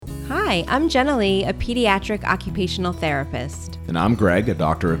Hi, I'm Jenna Lee, a pediatric occupational therapist. And I'm Greg, a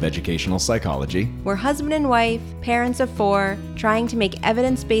doctor of educational psychology. We're husband and wife, parents of 4, trying to make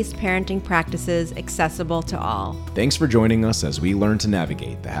evidence-based parenting practices accessible to all. Thanks for joining us as we learn to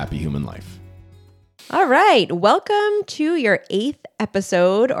navigate the happy human life. All right, welcome to your 8th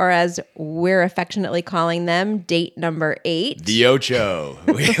episode, or as we're affectionately calling them, date number 8. The Ocho.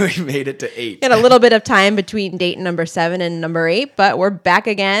 We made it to 8. Got a little bit of time between date number 7 and number 8, but we're back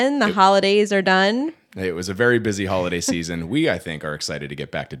again. The holidays are done. It was a very busy holiday season. We, I think, are excited to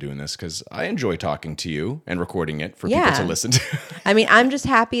get back to doing this because I enjoy talking to you and recording it for people to listen to. I mean, I'm just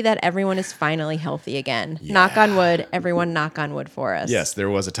happy that everyone is finally healthy again. Yeah. Knock on wood. Everyone knock on wood for us. Yes, there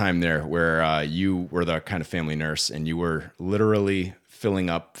was a time there where you were the kind of family nurse and you were literally filling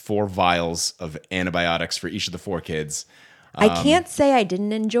up 4 vials of antibiotics for each of the 4 kids. I can't say I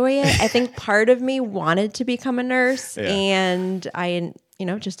didn't enjoy it. I think part of me wanted to become a nurse and I,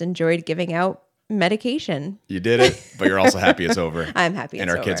 just enjoyed giving out medication. You did it, but you're also happy it's over. I'm happy it's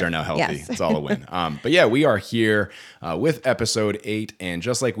over. And our kids are now healthy. Yes. It's all a win. But yeah, we are here with episode 8. And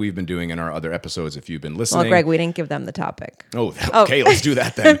just like we've been doing in our other episodes, if you've been listening. Well, Greg, we didn't give them the topic. Oh, okay. Let's do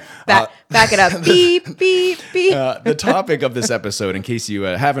that then. Back it up. Beep, beep, beep. The topic of this episode, in case you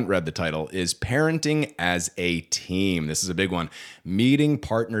haven't read the title, is parenting as a team. This is a big one. Meeting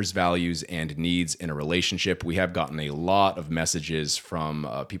partners' values and needs in a relationship. We have gotten a lot of messages from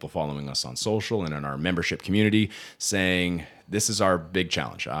people following us on social and in our membership community saying, this is our big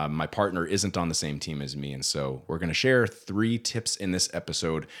challenge. My partner isn't on the same team as me. And so we're going to share 3 tips in this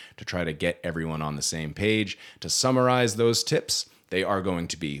episode to try to get everyone on the same page. To summarize those tips, they are going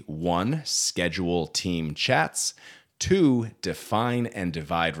to be 1, schedule team chats, 2, define and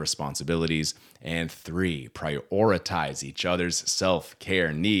divide responsibilities, and 3, prioritize each other's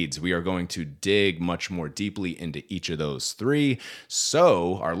self-care needs. We are going to dig much more deeply into each of those 3.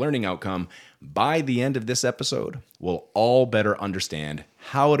 So our learning outcome, by the end of this episode, we'll all better understand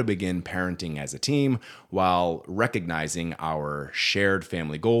how to begin parenting as a team while recognizing our shared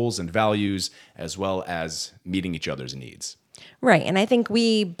family goals and values, as well as meeting each other's needs. Right. And I think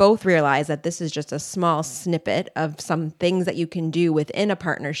we both realize that this is just a small snippet of some things that you can do within a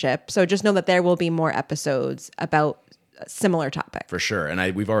partnership. So just know that there will be more episodes about a similar topic. For sure.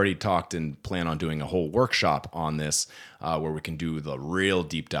 And we've already talked and plan on doing a whole workshop on this where we can do the real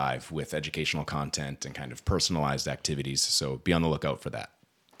deep dive with educational content and kind of personalized activities. So be on the lookout for that.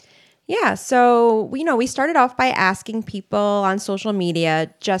 Yeah. So, we started off by asking people on social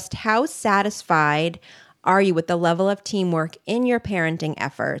media just how satisfied are you with the level of teamwork in your parenting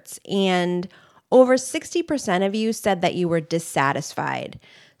efforts? And over 60% of you said that you were dissatisfied.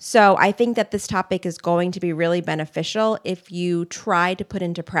 So I think that this topic is going to be really beneficial if you try to put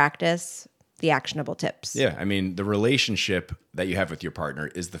into practice the actionable tips. Yeah, I mean, the relationship that you have with your partner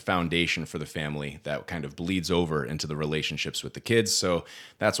is the foundation for the family that kind of bleeds over into the relationships with the kids. So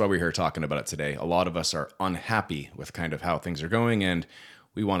that's why we're here talking about it today. A lot of us are unhappy with kind of how things are going, and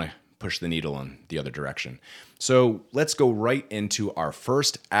we want to push the needle in the other direction. So let's go right into our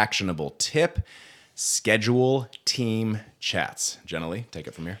first actionable tip: schedule team chats. Jenna Lee, take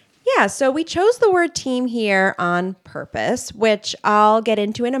it from here. Yeah, so we chose the word team here on purpose, which I'll get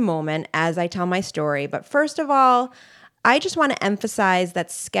into in a moment as I tell my story. But first of all, I just want to emphasize that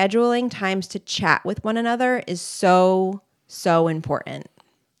scheduling times to chat with one another is so, so important.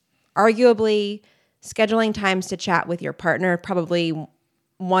 Arguably, scheduling times to chat with your partner, probably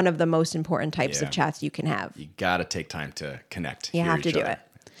one of the most important types of chats you can have. You got to take time to connect. You have to do it.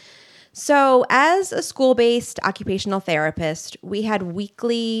 So as a school-based occupational therapist, we had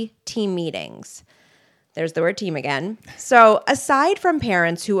weekly team meetings. There's the word team again. So aside from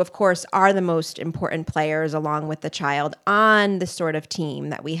parents, who of course are the most important players along with the child on the sort of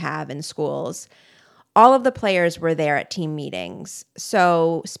team that we have in schools, all of the players were there at team meetings.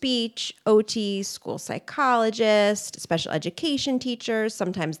 So speech, OT, school psychologist, special education teachers,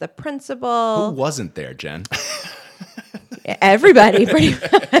 sometimes the principal. Who wasn't there, Jen? Everybody, pretty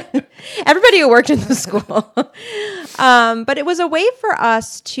much. Everybody who worked in the school. But it was a way for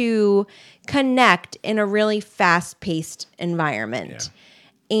us to connect in a really fast-paced environment.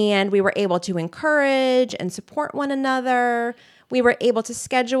 Yeah. And we were able to encourage and support one another. We were able to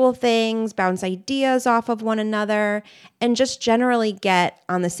schedule things, bounce ideas off of one another, and just generally get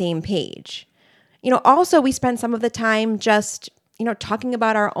on the same page. Also, we spent some of the time just, talking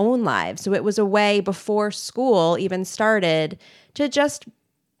about our own lives. So it was a way before school even started to just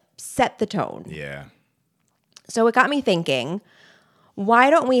set the tone. Yeah. So it got me thinking,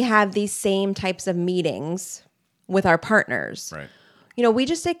 why don't we have these same types of meetings with our partners? Right. We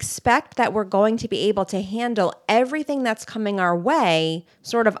just expect that we're going to be able to handle everything that's coming our way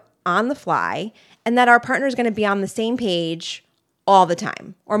sort of on the fly and that our partner is going to be on the same page all the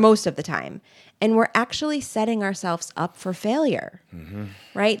time or most of the time. And we're actually setting ourselves up for failure,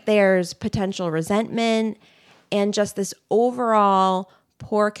 right? There's potential resentment and just this overall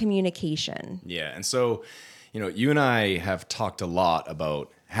poor communication. Yeah. And so, you and I have talked a lot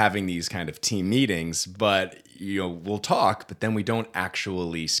about having these kind of team meetings, but we'll talk, but then we don't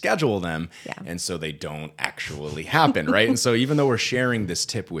actually schedule them. Yeah. And so they don't actually happen, right? And so even though we're sharing this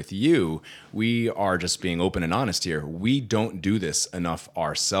tip with you, we are just being open and honest here. We don't do this enough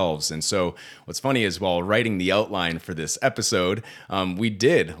ourselves. And so what's funny is while writing the outline for this episode, we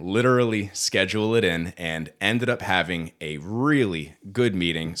did literally schedule it in and ended up having a really good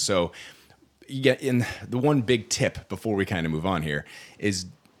meeting. So in the one big tip before we kind of move on here is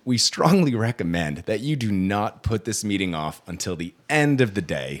we strongly recommend that you do not put this meeting off until the end of the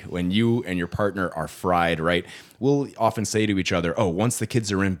day when you and your partner are fried, right? We'll often say to each other, once the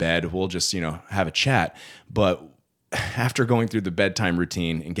kids are in bed, we'll just, have a chat. But after going through the bedtime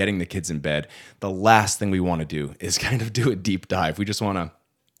routine and getting the kids in bed, the last thing we want to do is kind of do a deep dive. We just want to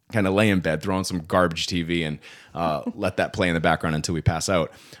kind of lay in bed, throw on some garbage TV and let that play in the background until we pass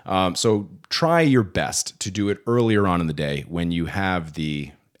out. So try your best to do it earlier on in the day when you have the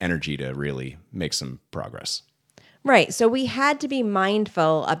energy to really make some progress. Right. So we had to be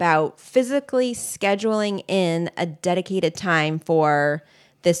mindful about physically scheduling in a dedicated time for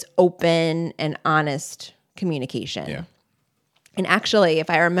this open and honest communication. Yeah. And actually,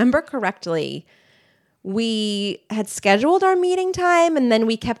 if I remember correctly, we had scheduled our meeting time and then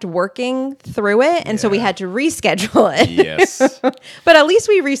we kept working through it. And so we had to reschedule it. Yes. But at least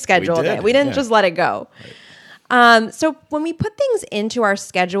we rescheduled it. We didn't Yeah. just let it go. Right. So when we put things into our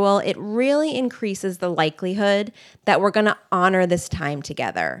schedule, it really increases the likelihood that we're going to honor this time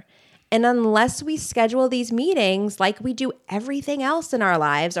together. And unless we schedule these meetings like we do everything else in our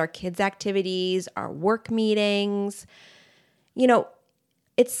lives, our kids' activities, our work meetings,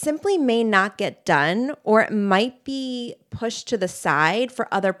 it simply may not get done, or it might be pushed to the side for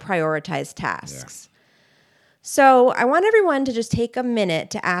other prioritized tasks. Yeah. So I want everyone to just take a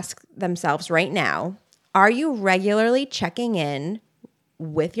minute to ask themselves right now, are you regularly checking in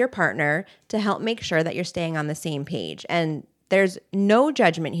with your partner to help make sure that you're staying on the same page? And there's no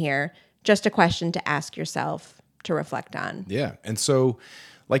judgment here, just a question to ask yourself to reflect on. Yeah. And so,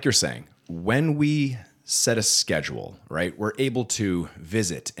 like you're saying, when we set a schedule, right, we're able to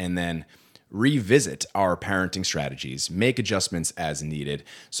visit and then revisit our parenting strategies, make adjustments as needed.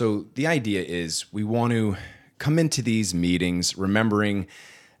 So the idea is we want to come into these meetings remembering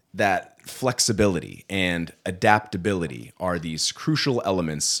that flexibility and adaptability are these crucial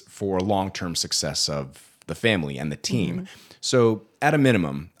elements for long-term success of the family and the team. Mm-hmm. So at a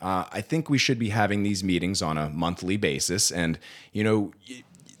minimum, I think we should be having these meetings on a monthly basis. And,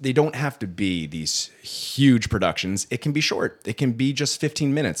 they don't have to be these huge productions. It can be short. It can be just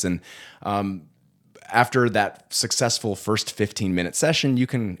 15 minutes. And after that successful first 15-minute session, you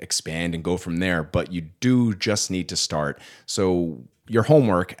can expand and go from there. But you do just need to start. So your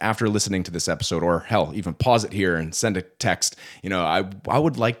homework after listening to this episode, or hell, even pause it here and send a text. I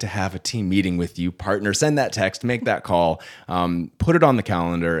would like to have a team meeting with you, partner. Send that text, make that call, put it on the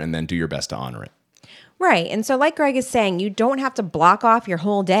calendar, and then do your best to honor it. Right. And so like Greg is saying, you don't have to block off your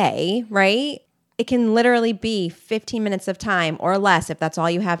whole day, right? It can literally be 15 minutes of time or less if that's all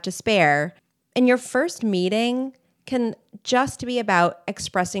you have to spare. And your first meeting can just be about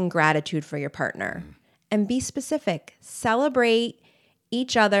expressing gratitude for your partner. And be specific. Celebrate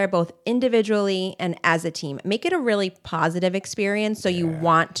each other both individually and as a team. Make it a really positive experience so you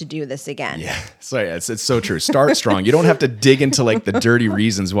want to do this again. Yeah, so it's so true. Start strong. You don't have to dig into like the dirty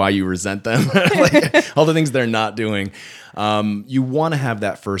reasons why you resent them, like all the things they're not doing. You want to have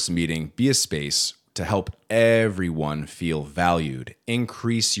that first meeting be a space to help everyone feel valued,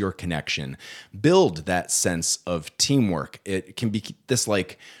 increase your connection, build that sense of teamwork. It can be this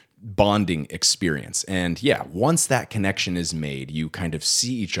like bonding experience. And yeah, once that connection is made, you kind of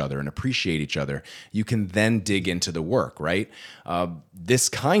see each other and appreciate each other. You can then dig into the work, right? This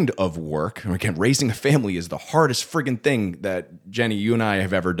kind of work, and again, raising a family is the hardest friggin' thing that Jenny, you and I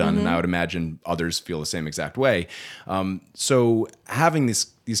have ever done. And I would imagine others feel the same exact way. So having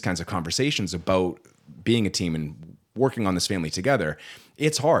these kinds of conversations about being a team and working on this family together,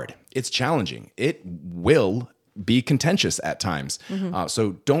 it's hard. It's challenging. It will be contentious at times.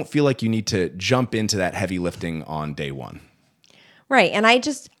 So don't feel like you need to jump into that heavy lifting on day one. Right. And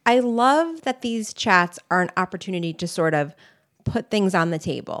I love that these chats are an opportunity to sort of put things on the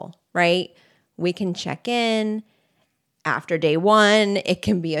table, right? We can check in after day one. It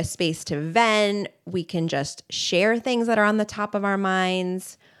can be a space to vent. We can just share things that are on the top of our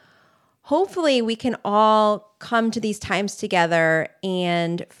minds. hopefully we can all come to these times together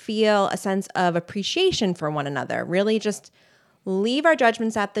and feel a sense of appreciation for one another. Really just leave our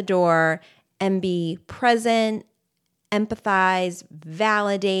judgments at the door and be present, empathize,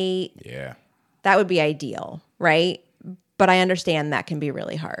 validate. Yeah. That would be ideal, right? But I understand that can be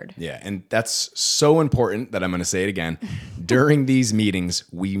really hard. Yeah, and that's so important that I'm going to say it again. During these meetings,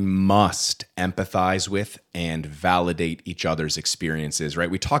 we must empathize with and validate each other's experiences, right?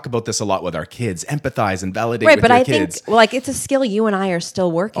 We talk about this a lot with our kids, empathize and validate with your kids. Think, well, like it's a skill you and I are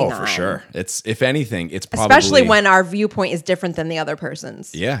still working on. Oh, for sure. It's, if anything, it's probably... Especially when our viewpoint is different than the other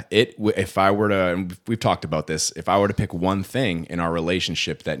person's. Yeah. If I were to, and we've talked about this, if I were to pick one thing in our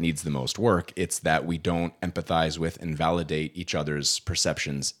relationship that needs the most work, it's that we don't empathize with and validate each other's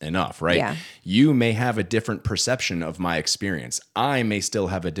perceptions enough, right? Yeah. You may have a different perception of my experience. I may still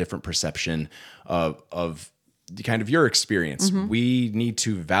have a different perception of kind of your experience. Mm-hmm. We need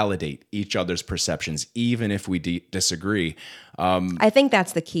to validate each other's perceptions, even if we disagree. I think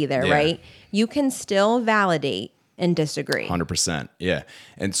that's the key there, right? You can still validate and disagree. 100%. Yeah.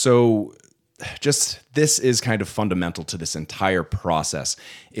 And so just this is kind of fundamental to this entire process.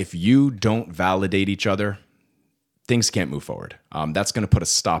 If you don't validate each other, things can't move forward. That's going to put a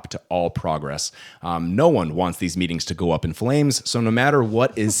stop to all progress. No one wants these meetings to go up in flames. So no matter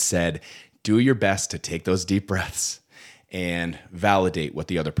what is said, do your best to take those deep breaths and validate what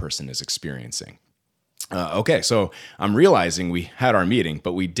the other person is experiencing. Okay, so I'm realizing we had our meeting,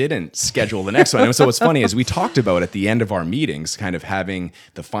 but we didn't schedule the next one. And so what's funny is we talked about at the end of our meetings kind of having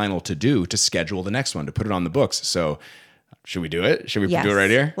the final to-do to schedule the next one, to put it on the books. So should we do it? Should we do it right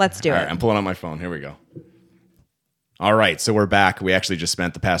here? Let's do it. All right, I'm pulling out my phone. Here we go. All right, so we're back. We actually just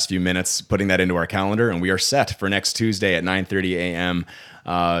spent the past few minutes putting that into our calendar, and we are set for next Tuesday at 9:30 a.m.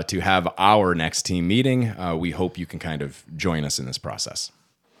 To have our next team meeting. We hope you can kind of join us in this process.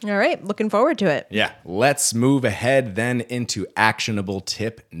 All right, looking forward to it. Yeah, let's move ahead then into actionable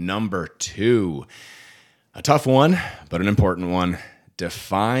tip number 2. A tough one, but an important one.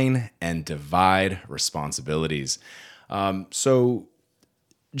 Define and divide responsibilities. So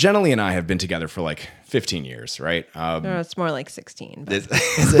Jenny and I have been together for like 15 years, right? No, it's more like 16. But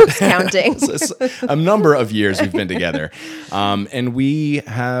Is counting. A number of years we've been together. And we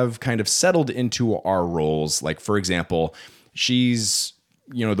have kind of settled into our roles. Like, for example, she's,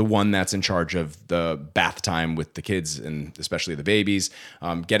 the one that's in charge of the bath time with the kids and especially the babies,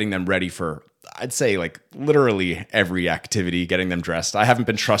 getting them ready for, I'd say, like literally every activity, getting them dressed. I haven't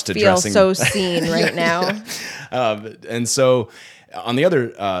been trusted dressing. Feel so seen right now. And so on the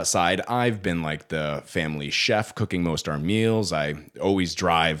other side, I've been like the family chef, cooking most our meals. I always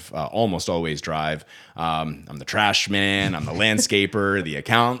drive, almost always drive. I'm the trash man. I'm the landscaper, the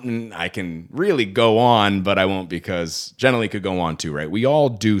accountant. I can really go on, but I won't because Jenny could go on too, right? We all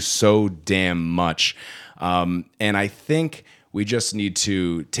do so damn much. And I think we just need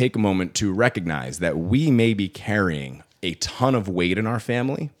to take a moment to recognize that we may be carrying a ton of weight in our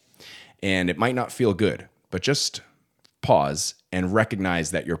family, and it might not feel good, but just pause and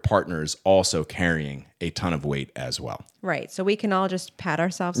recognize that your partner is also carrying a ton of weight as well. Right. So we can all just pat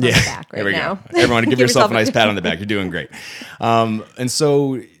ourselves on the back right now. Go. Everyone give yourself a nice pat on the back. You're doing great. And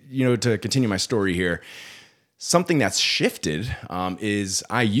so, to continue my story here, something that's shifted is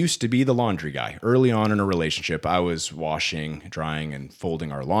I used to be the laundry guy. Early on in a relationship, I was washing, drying, and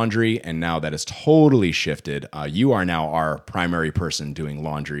folding our laundry. And now that has totally shifted. You are now our primary person doing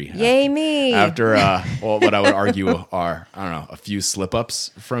laundry. Yay, me. After what I would argue are, a few slip-ups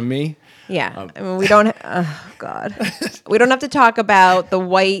from me. Yeah. I mean, we don't, God. We don't have to talk about the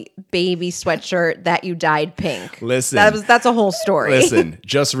white baby sweatshirt that you dyed pink. Listen. That's a whole story. Listen,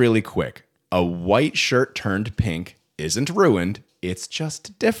 just really quick. A white shirt turned pink isn't ruined. It's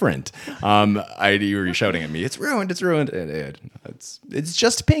just different. You were shouting at me. It's ruined. It's ruined. It's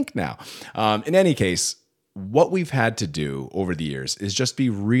just pink now. In any case, what we've had to do over the years is just be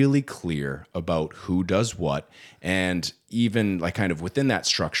really clear about who does what, and even like kind of within that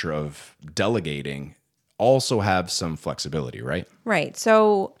structure of delegating, also have some flexibility, right? Right.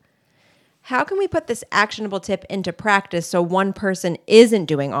 So how can we put this actionable tip into practice so one person isn't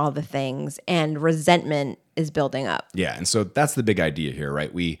doing all the things and resentment is building up? Yeah, and so that's the big idea here,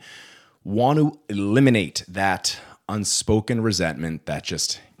 right? We want to eliminate that unspoken resentment that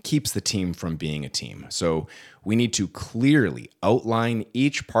just keeps the team from being a team. So we need to clearly outline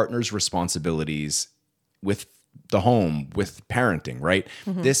each partner's responsibilities with the home, with parenting, right?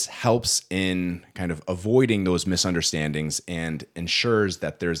 Mm-hmm. This helps in kind of avoiding those misunderstandings and ensures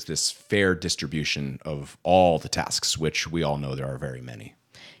that there's this fair distribution of all the tasks, which we all know there are very many.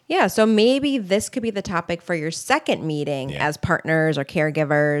 Yeah, so maybe this could be the topic for your second meeting as partners or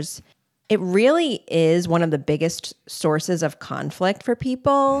caregivers. It really is one of the biggest sources of conflict for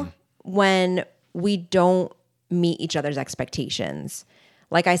people when we don't meet each other's expectations.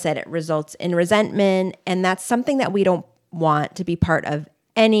 Like I said, it results in resentment, and that's something that we don't want to be part of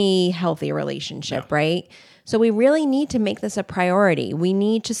any healthy relationship, right? So we really need to make this a priority. We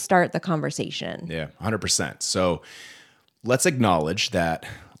need to start the conversation. Yeah, 100%. So let's acknowledge that,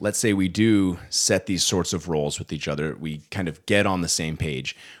 let's say we do set these sorts of roles with each other, we kind of get on the same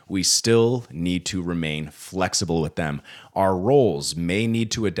page. We still need to remain flexible with them. Our roles may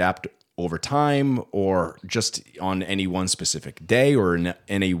need to adapt over time or just on any one specific day or in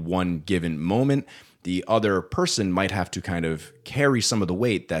any one given moment. The other person might have to kind of carry some of the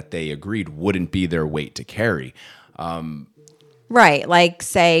weight that they agreed wouldn't be their weight to carry. Right. Like,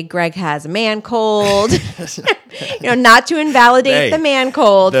 say, Greg has a man cold. Not to invalidate the man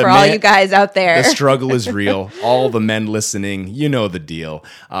cold for all you guys out there. The struggle is real. All the men listening, you know the deal.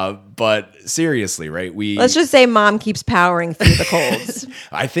 But seriously, right? Let's just say mom keeps powering through the colds.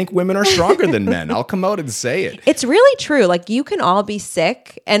 I think women are stronger than men. I'll come out and say it. It's really true. Like, you can all be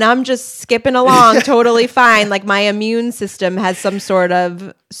sick and I'm just skipping along totally fine. Like, my immune system has some sort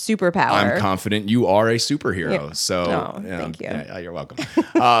of superpower. I'm confident you are a superhero. Yeah. So thank you. Yeah, you're welcome.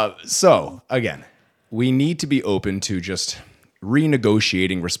 So again, we need to be open to just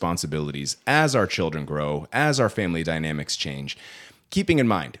renegotiating responsibilities as our children grow, as our family dynamics change, keeping in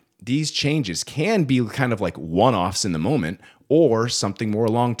mind these changes can be kind of like one-offs in the moment or something more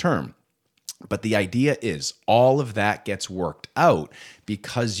long-term. But the idea is all of that gets worked out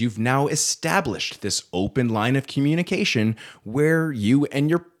because you've now established this open line of communication where you and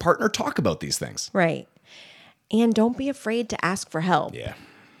your partner talk about these things. Right. And don't be afraid to ask for help. Yeah.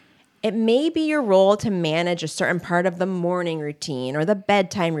 It may be your role to manage a certain part of the morning routine or the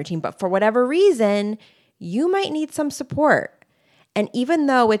bedtime routine, but for whatever reason, you might need some support. And even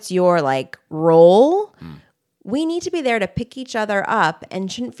though it's your role, we need to be there to pick each other up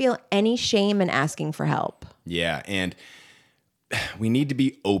and shouldn't feel any shame in asking for help. Yeah, and we need to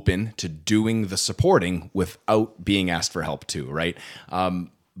be open to doing the supporting without being asked for help too, right?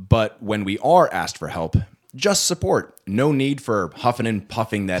 But when we are asked for help, just support. No need for huffing and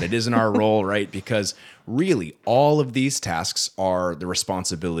puffing that it isn't our role, right? Because really, all of these tasks are the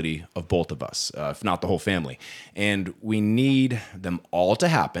responsibility of both of us, if not the whole family. And we need them all to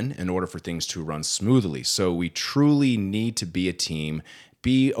happen in order for things to run smoothly. So we truly need to be a team,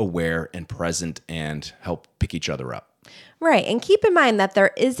 be aware and present, and help pick each other up. Right. And keep in mind that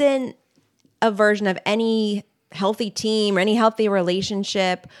there isn't a version of any healthy team or any healthy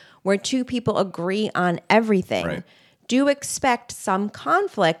relationship where two people agree on everything. Right. Do expect some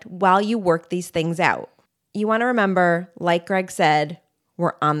conflict while you work these things out. You want to remember, like Greg said,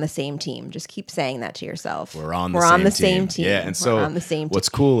 we're on the same team. Just keep saying that to yourself. We're on the same team. Yeah, and so we're on the same team. What's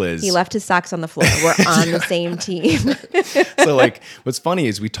cool is... He left his socks on the floor. We're on the same team. So what's funny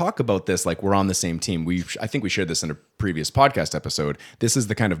is we talk about this like we're on the same team. I think we shared this in a previous podcast episode. This is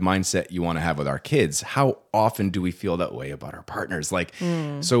the kind of mindset you want to have with our kids. How often do we feel that way about our partners?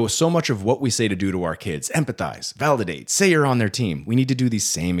 So much of what we say to do to our kids, empathize, validate, say you're on their team. We need to do these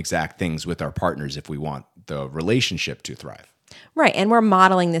same exact things with our partners if we want the relationship to thrive. Right. And we're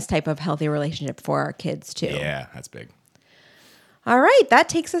modeling this type of healthy relationship for our kids too. Yeah, that's big. All right. That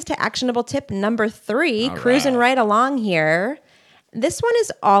takes us to actionable tip number 3, cruising right along here. This one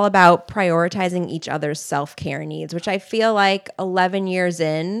is all about prioritizing each other's self-care needs, which I feel like 11 years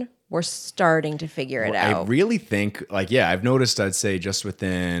in, we're starting to figure it out. I really think I've noticed, I'd say just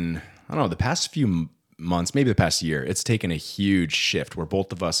within, the past few months, maybe the past year, it's taken a huge shift where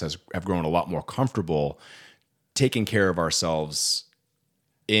both of us have grown a lot more comfortable taking care of ourselves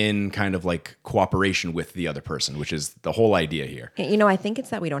in kind of cooperation with the other person, which is the whole idea here. I think it's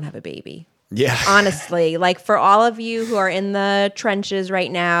that we don't have a baby. Yeah. Honestly, for all of you who are in the trenches right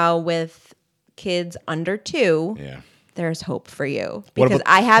now with kids under 2, there's hope for you. Because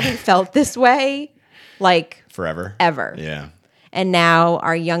I haven't felt this way forever. Ever. Yeah. And now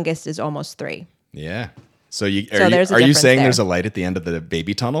our youngest is almost 3. Yeah. So are you saying there's a light at the end of the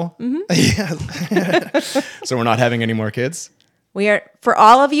baby tunnel? Mm-hmm. Yeah. So we're not having any more kids? We are, for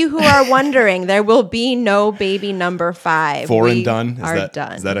all of you who are wondering, there will be no baby number 5. Four and done?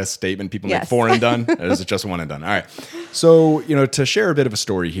 Done. Is that a statement people Yes. make? 4 and done? Or is it just 1 and done? All right. So, to share a bit of a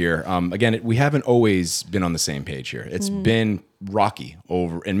story here, again, we haven't always been on the same page here. It's been rocky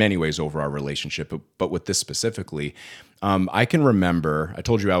in many ways over our relationship, but with this specifically, I can remember, I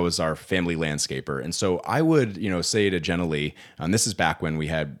told you I was our family landscaper. And so I would, say to Jenna Lee, and this is back when we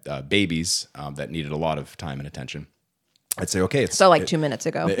had babies that needed a lot of time and attention. I'd say, okay, So like 2 minutes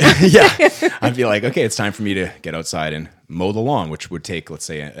ago. yeah, I'd be like, okay, it's time for me to get outside and mow the lawn, which would take, let's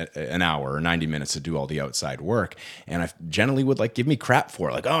say, an hour or 90 minutes to do all the outside work. And I generally would like give me crap for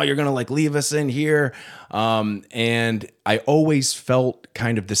it, like, oh, you're gonna like leave us in here. And I always felt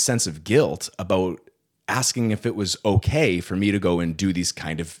kind of this sense of guilt about asking if it was okay for me to go and do these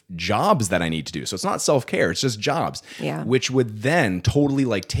kind of jobs that I need to do. So it's not self-care, it's just jobs, which would then totally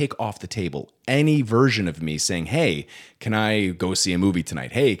like take off the table any version of me saying, hey, can I go see a movie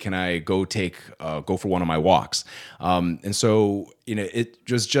tonight? Hey, can I go go for one of my walks? And so, it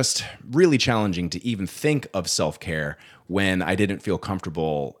was just really challenging to even think of self-care when I didn't feel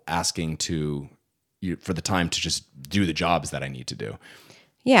comfortable asking for the time to just do the jobs that I need to do.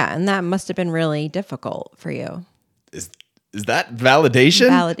 Yeah, and that must have been really difficult for you. Is that validation?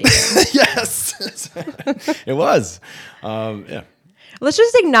 Validation. Yes, it was. Yeah. Let's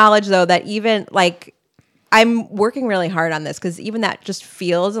just acknowledge, though, that even like I'm working really hard on this because even that just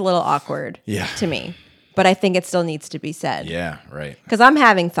feels a little awkward to me. But I think it still needs to be said. Yeah, right. Because I'm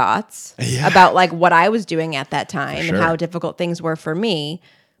having thoughts about like what I was doing at that time and how difficult things were for me.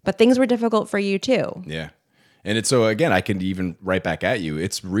 But things were difficult for you, too. Yeah. And so again, I can even write back at you.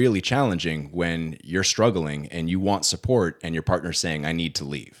 It's really challenging when you're struggling and you want support and your partner's saying, I need to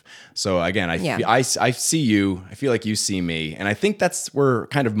leave. So again, I see you, I feel like you see me. And I think we're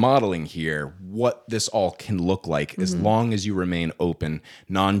kind of modeling here what this all can look like as long as you remain open,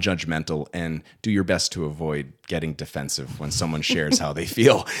 non-judgmental, and do your best to avoid getting defensive when someone shares how they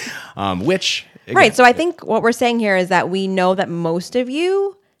feel. Which, again, right. So I think what we're saying here is that we know that most of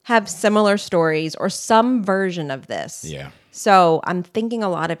you have similar stories or some version of this. Yeah. So I'm thinking a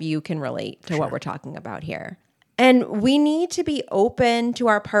lot of you can relate to what we're talking about here. And we need to be open to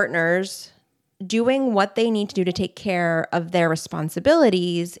our partners doing what they need to do to take care of their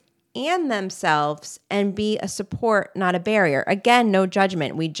responsibilities and themselves and be a support, not a barrier. Again, no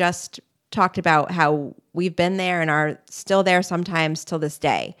judgment. We just talked about how we've been there and are still there sometimes till this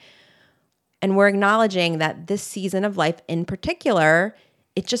day. And we're acknowledging that this season of life in particular,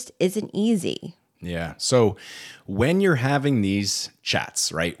 it just isn't easy. Yeah. So when you're having these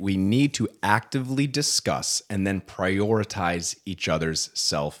chats, right, we need to actively discuss and then prioritize each other's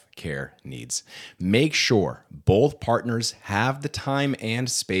self-care needs. Make sure both partners have the time and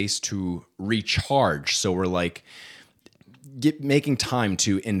space to recharge. So we're like making time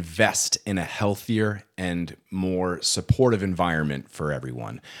to invest in a healthier and more supportive environment for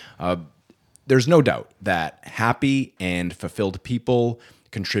everyone. There's no doubt that happy and fulfilled people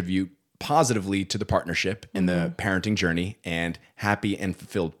contribute positively to the partnership in the parenting journey, and happy and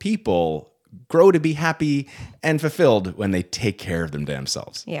fulfilled people grow to be happy and fulfilled when they take care of them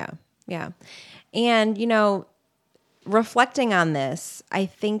themselves. Yeah. Yeah. And, reflecting on this, I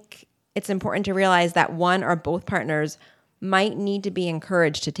think it's important to realize that one or both partners might need to be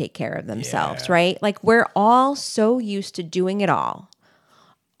encouraged to take care of themselves, right? Like we're all so used to doing it all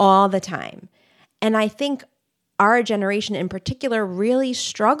the time. And I think our generation in particular really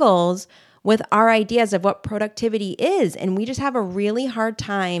struggles with our ideas of what productivity is. And we just have a really hard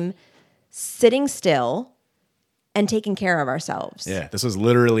time sitting still and taking care of ourselves. Yeah, this was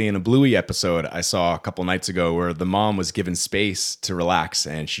literally in a Bluey episode I saw a couple nights ago where the mom was given space to relax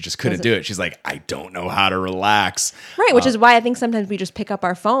and she just couldn't do it. She's like, I don't know how to relax. Right, which is why I think sometimes we just pick up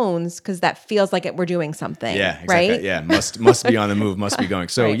our phones because that feels like we're doing something. Yeah, exactly. Right? Yeah, must be on the move, must be going.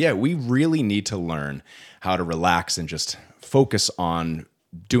 So yeah, we really need to learn how to relax and just focus on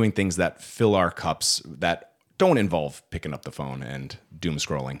doing things that fill our cups that don't involve picking up the phone and doom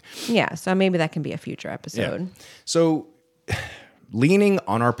scrolling. Yeah, so maybe that can be a future episode. Yeah. So leaning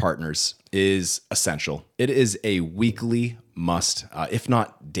on our partners is essential. It is a weekly must, if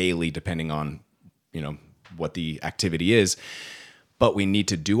not daily, depending on, what the activity is. But we need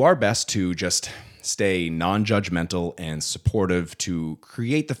to do our best to just stay non-judgmental and supportive to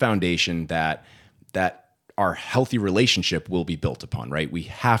create the foundation that our healthy relationship will be built upon, right? We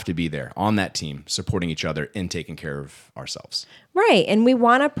have to be there on that team, supporting each other and taking care of ourselves. Right. And we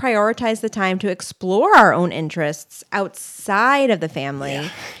want to prioritize the time to explore our own interests outside of the family. Yeah.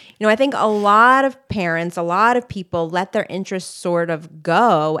 I think a lot of parents, a lot of people let their interests sort of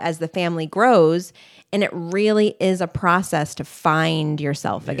go as the family grows. And it really is a process to find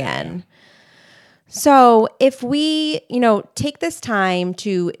yourself again. So if we, take this time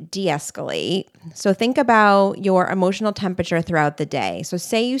to de-escalate, so think about your emotional temperature throughout the day. So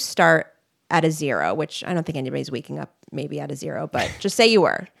say you start at a 0, which I don't think anybody's waking up maybe at a 0, but just say you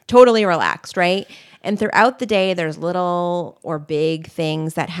were totally relaxed, right? And throughout the day, there's little or big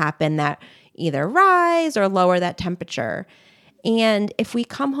things that happen that either rise or lower that temperature. And if we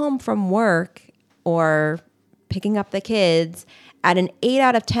come home from work or picking up the kids at an 8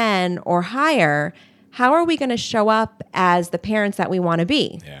 out of 10 or higher, how are we going to show up as the parents that we want to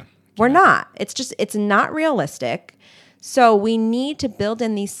be? Yeah. We're not. It's not realistic. So we need to build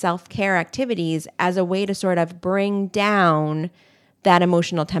in these self-care activities as a way to sort of bring down that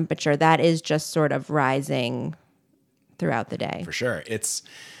emotional temperature that is just sort of rising throughout the day. For sure. It's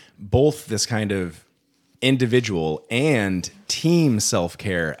both this kind of individual and team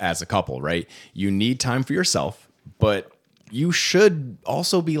self-care as a couple, right? You need time for yourself, but you should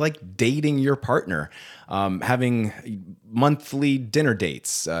also be like dating your partner, having monthly dinner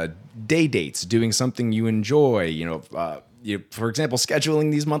dates, day dates, doing something you enjoy, for example,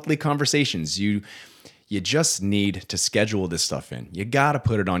 scheduling these monthly conversations. You just need to schedule this stuff in. You got to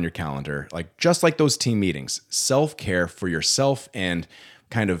put it on your calendar, just like those team meetings. Self-care for yourself and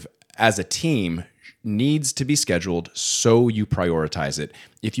kind of as a team needs to be scheduled so you prioritize it.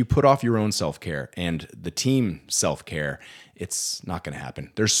 If you put off your own self-care and the team self-care, it's not going to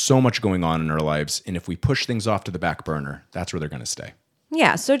happen. There's so much going on in our lives, and if we push things off to the back burner, that's where they're going to stay.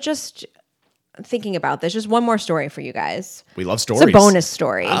 Yeah, so just thinking about this, just one more story for you guys. We love stories. It's a bonus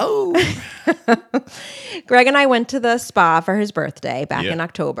story. Oh. Greg and I went to the spa for his birthday back in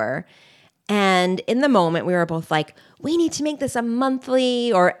October. And in the moment, we were both like, we need to make this a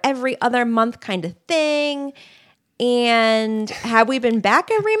monthly or every other month kind of thing. And have we been back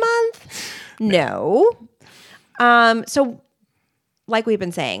every month? No. So like we've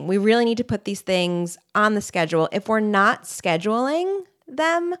been saying, we really need to put these things on the schedule. If we're not scheduling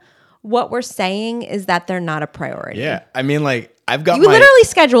them, what we're saying is that they're not a priority. Yeah. I mean, I've got You literally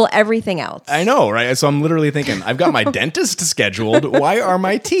schedule everything else. I know, right? So I'm literally thinking, I've got my dentist scheduled. Why are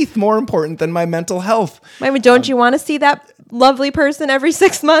my teeth more important than my mental health? I mean, don't you want to see that lovely person every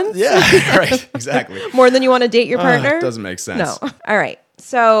 6 months? Yeah, right. Exactly. More than you want to date your partner? Doesn't make sense. No. All right.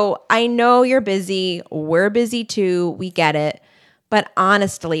 So I know you're busy. We're busy too. We get it. But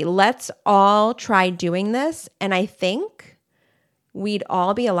honestly, let's all try doing this. And I think we'd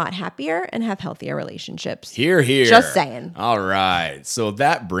all be a lot happier and have healthier relationships. Hear, hear. Just saying. All right. So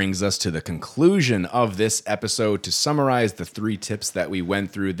that brings us to the conclusion of this episode. To summarize the 3 tips that we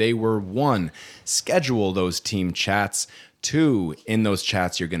went through, they were 1, schedule those team chats. 2, in those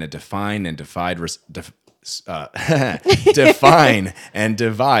chats, you're going to define and divide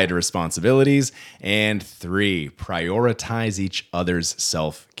responsibilities. And 3, prioritize each other's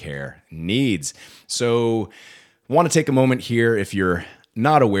self-care needs. So want to take a moment here, if you're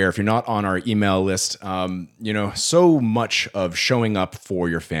not aware, if you're not on our email list, so much of showing up for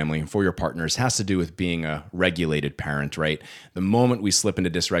your family and for your partners has to do with being a regulated parent, right? The moment we slip into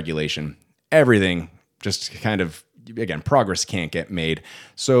dysregulation, everything just kind of, again, progress can't get made.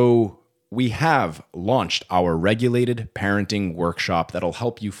 So we have launched our regulated parenting workshop that'll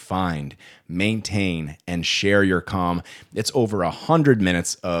help you find, maintain, and share your calm. It's over 100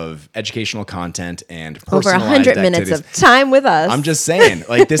 minutes of educational content and personalized over 100 minutes of time with us. I'm just saying,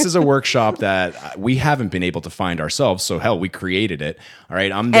 this is a workshop that we haven't been able to find ourselves. So hell, we created it. All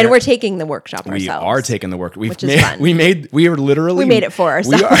right, I'm there. And we're taking the workshop ourselves. We are taking the work. Which is fun. We made it for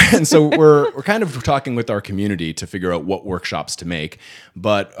ourselves. We are, and so we're kind of talking with our community to figure out what workshops to make.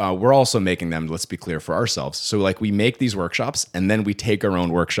 But we're also making them, let's be clear, for ourselves. So we make these workshops and then we take our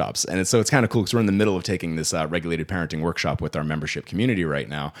own workshops. And so it's kind of cool because we're in the middle of taking this regulated parenting workshop with our membership community right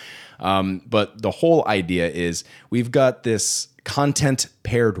now. But the whole idea is we've got this content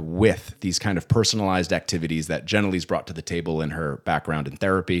paired with these kind of personalized activities that Jenna-Lee's brought to the table in her background in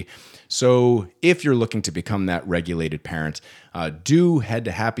therapy. So if you're looking to become that regulated parent, do head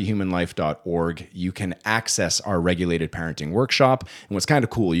to happyhumanlife.org. You can access our regulated parenting workshop. And what's kind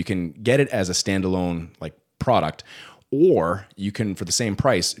of cool, you can get it as a standalone product, or you can, for the same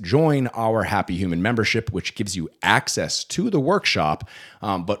price, join our Happy Human membership, which gives you access to the workshop,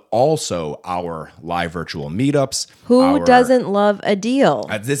 but also our live virtual meetups. Who doesn't love a deal?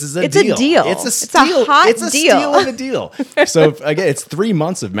 This is a deal. It's a steal. It's a hot It's a deal. steal of a deal. So again, it's 3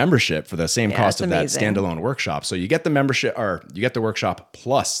 months of membership for the same cost of amazing. that standalone workshop. So you get the membership, or you get the workshop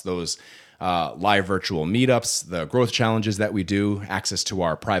plus those live virtual meetups, the growth challenges that we do, access to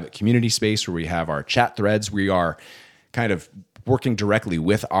our private community space where we have our chat threads. We are kind of working directly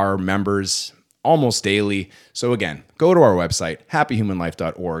with our members almost daily. So again, go to our website,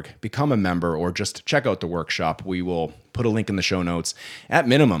 happyhumanlife.org, become a member, or just check out the workshop. We will put a link in the show notes. At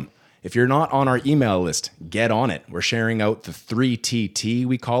minimum, If you're not on our email list, get on it. We're sharing out the 3TT,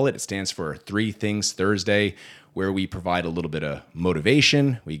 we call it. It stands for 3 Things Thursday, where we provide a little bit of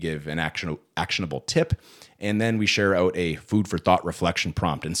motivation, we give an actionable tip, and then we share out a food for thought reflection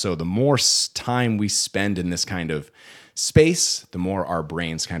prompt. And so the more time we spend in this kind of space, the more our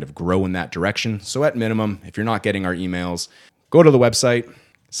brains kind of grow in that direction. So at minimum, if you're not getting our emails, go to the website,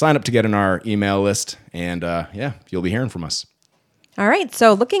 sign up to get in our email list, and you'll be hearing from us. All right,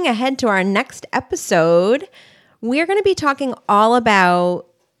 so looking ahead to our next episode, we're going to be talking all about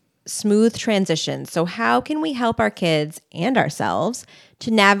smooth transitions. So how can we help our kids and ourselves to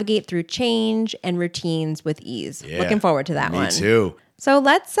navigate through change and routines with ease? Yeah, looking forward to that one. Me too. So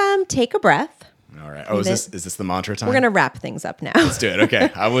let's take a breath. All right. Oh, is this the mantra time? We're going to wrap things up now. Let's do it. Okay.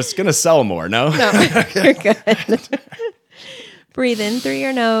 I was going to sell more. No? No, you're good. Breathe in through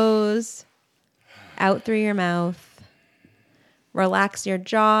your nose, out through your mouth. Relax your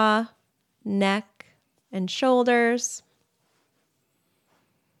jaw, neck, and shoulders.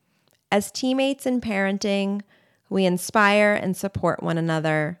 As teammates in parenting, we inspire and support one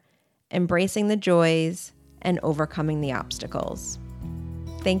another, embracing the joys and overcoming the obstacles.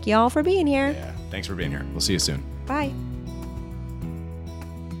 Thank you all for being here. Yeah. Thanks for being here. We'll see you soon. Bye.